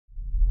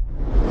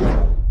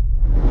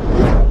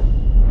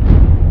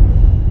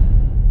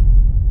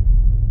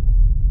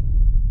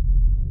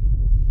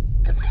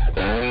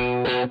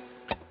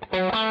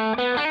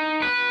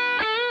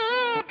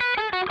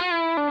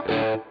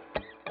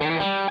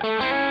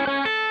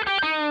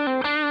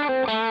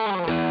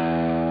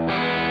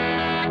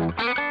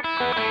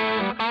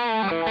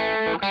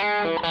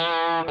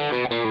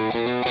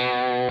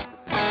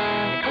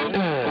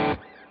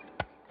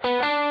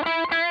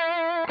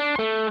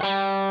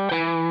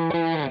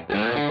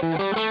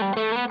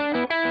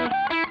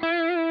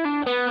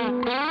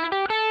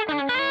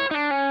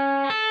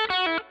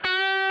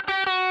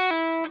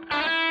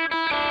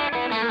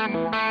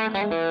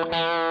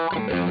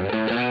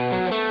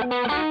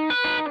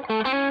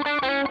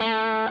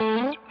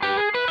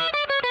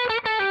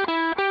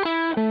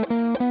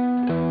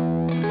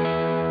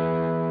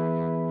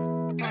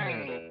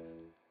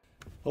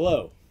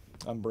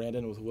I'm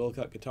Brandon with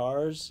Willcutt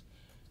Guitars,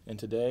 and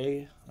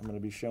today I'm going to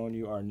be showing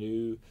you our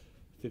new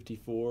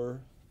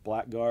 54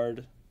 Black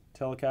Guard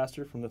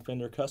Telecaster from the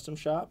Fender Custom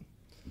Shop.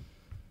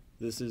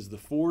 This is the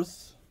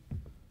fourth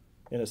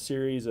in a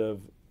series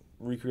of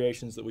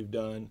recreations that we've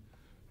done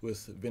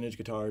with vintage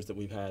guitars that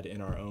we've had in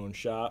our own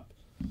shop.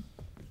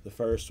 The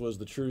first was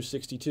the True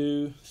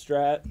 62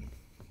 Strat,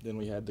 then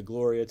we had the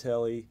Gloria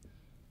Telly,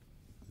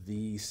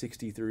 the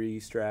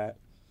 63 Strat,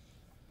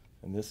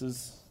 and this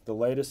is the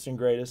latest and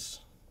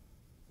greatest,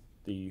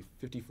 the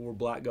 54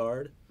 Black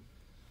Guard.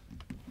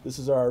 This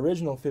is our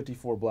original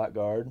 54 Black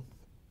Guard,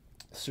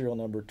 serial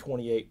number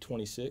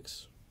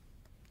 2826.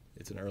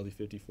 It's an early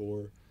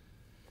 54,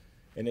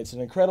 and it's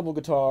an incredible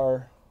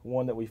guitar,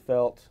 one that we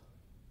felt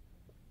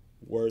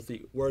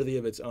worthy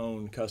of its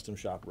own custom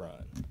shop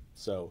run.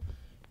 So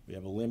we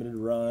have a limited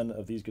run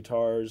of these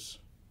guitars,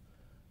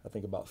 I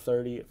think about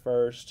 30 at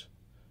first.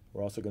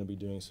 We're also going to be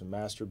doing some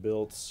master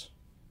builds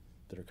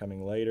that are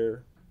coming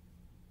later.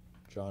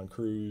 John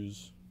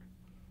Cruz,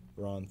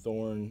 Ron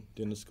Thorne,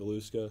 Dennis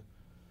Galuska.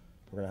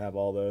 We're going to have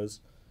all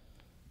those.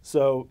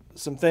 So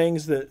some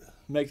things that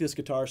make this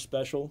guitar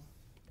special.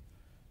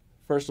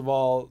 First of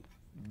all,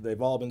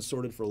 they've all been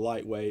sorted for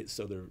lightweight,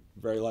 so they're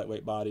very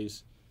lightweight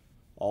bodies.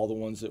 All the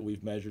ones that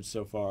we've measured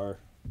so far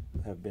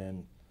have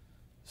been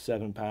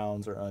 7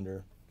 pounds or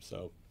under,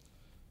 so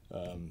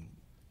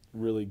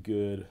really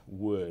good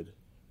wood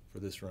for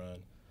this run.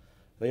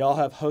 They all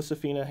have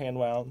Josefina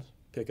hand-wound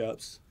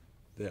pickups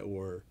that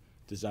were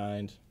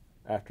designed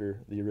after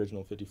the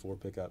original 54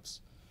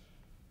 pickups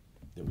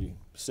that we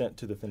sent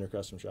to the Fender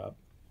Custom Shop.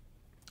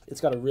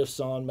 It's got a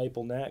riff-sawn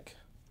maple neck,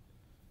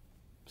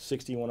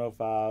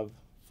 6105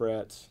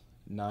 frets,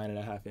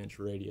 9.5-inch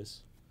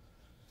radius.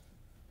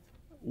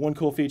 One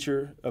cool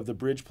feature of the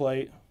bridge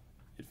plate,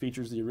 it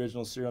features the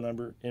original serial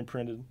number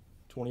imprinted,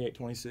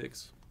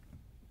 2826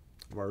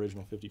 of our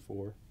original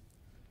 54.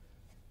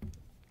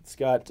 It's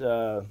got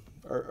our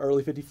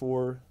early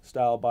 54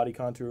 style body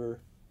contour,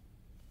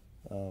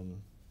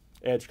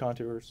 edge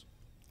contours.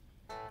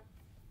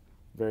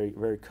 Very,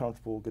 very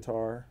comfortable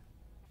guitar.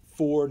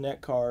 4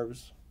 neck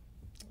carves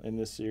in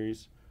this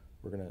series.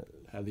 We're going to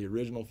have the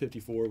original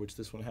 54, which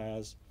this one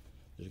has.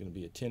 There's going to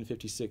be a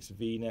 1056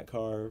 V neck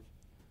carve,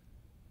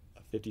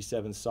 a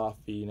 57 soft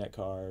V neck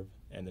carve,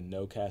 and the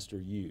No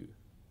Caster U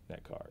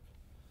neck carve.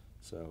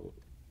 So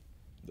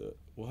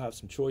we'll have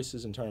some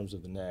choices in terms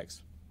of the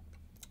necks.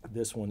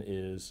 This one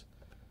is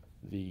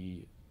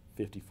the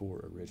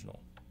 54 original.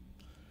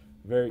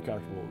 Very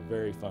comfortable,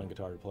 very fun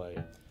guitar to play.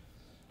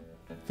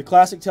 The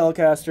classic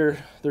Telecaster,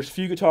 there's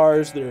few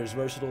guitars that are as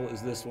versatile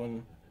as this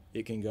one.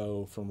 It can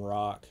go from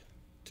rock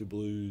to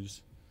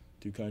blues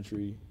to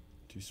country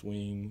to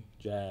swing,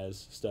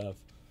 jazz stuff,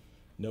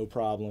 no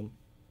problem.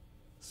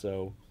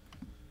 So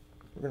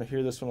we're going to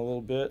hear this one a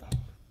little bit.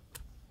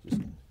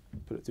 Just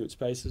put it through its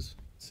paces,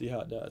 see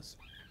how it does.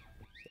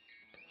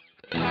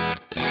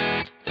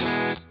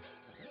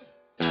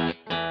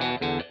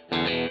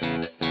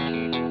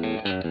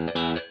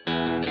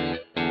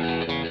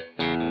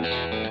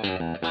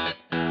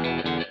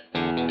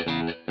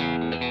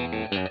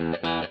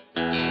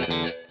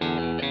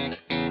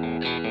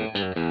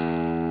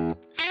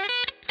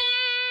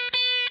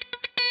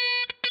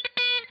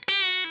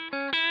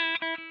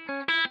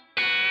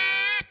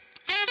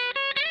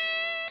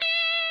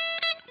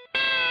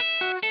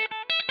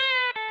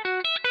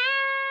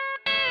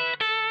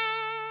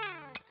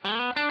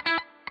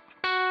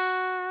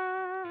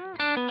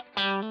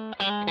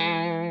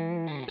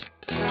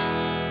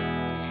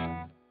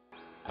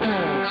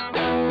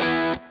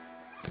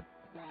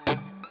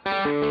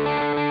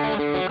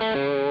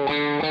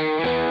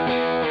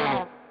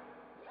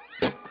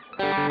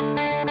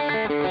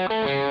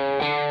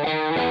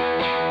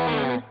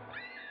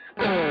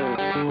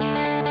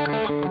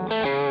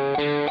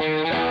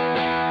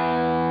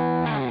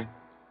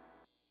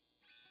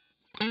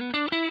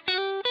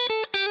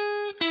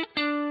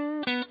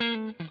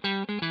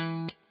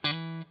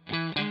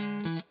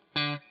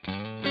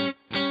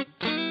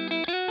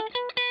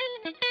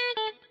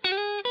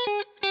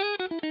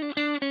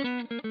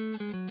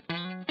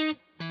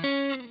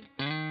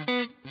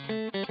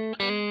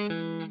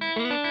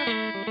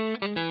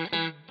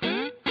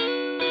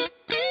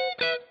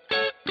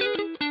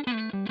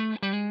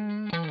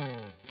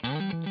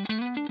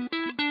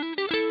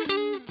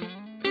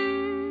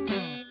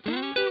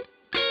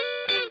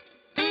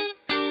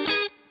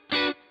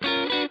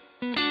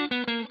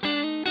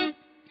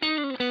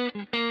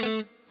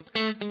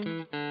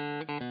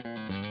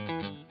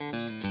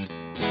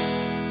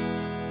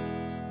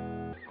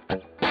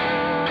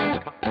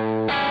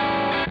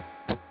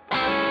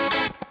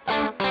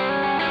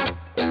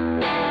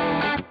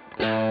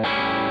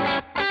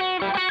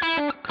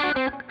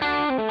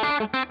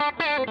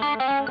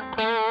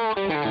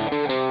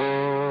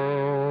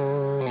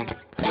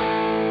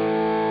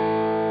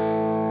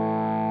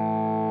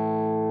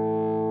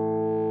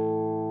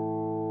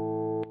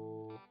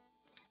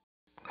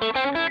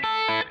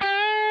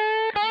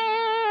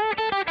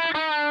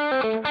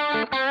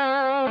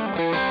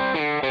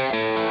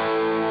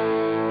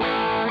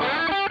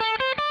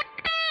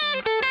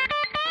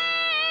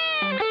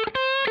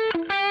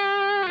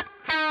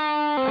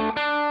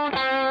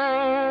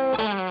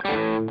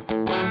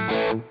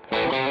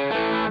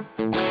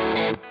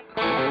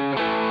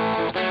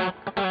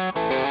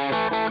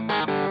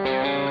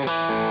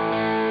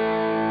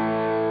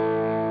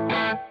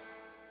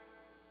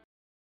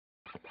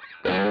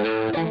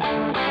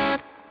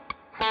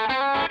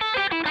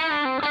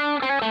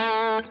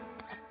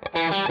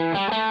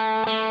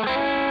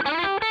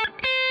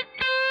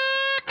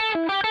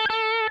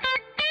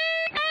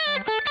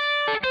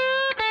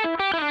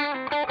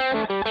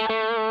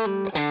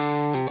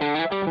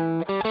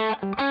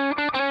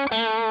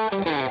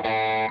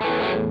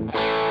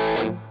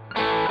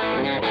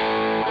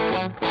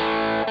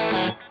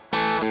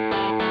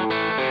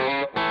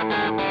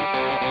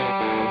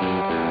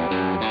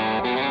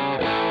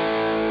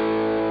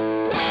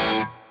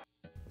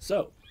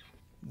 So,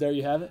 there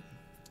you have it.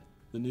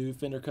 The new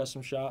Fender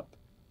Custom Shop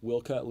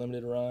Willcutt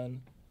Limited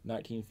Run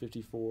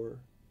 1954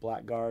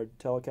 Black Guard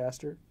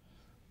Telecaster,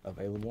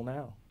 available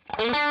now.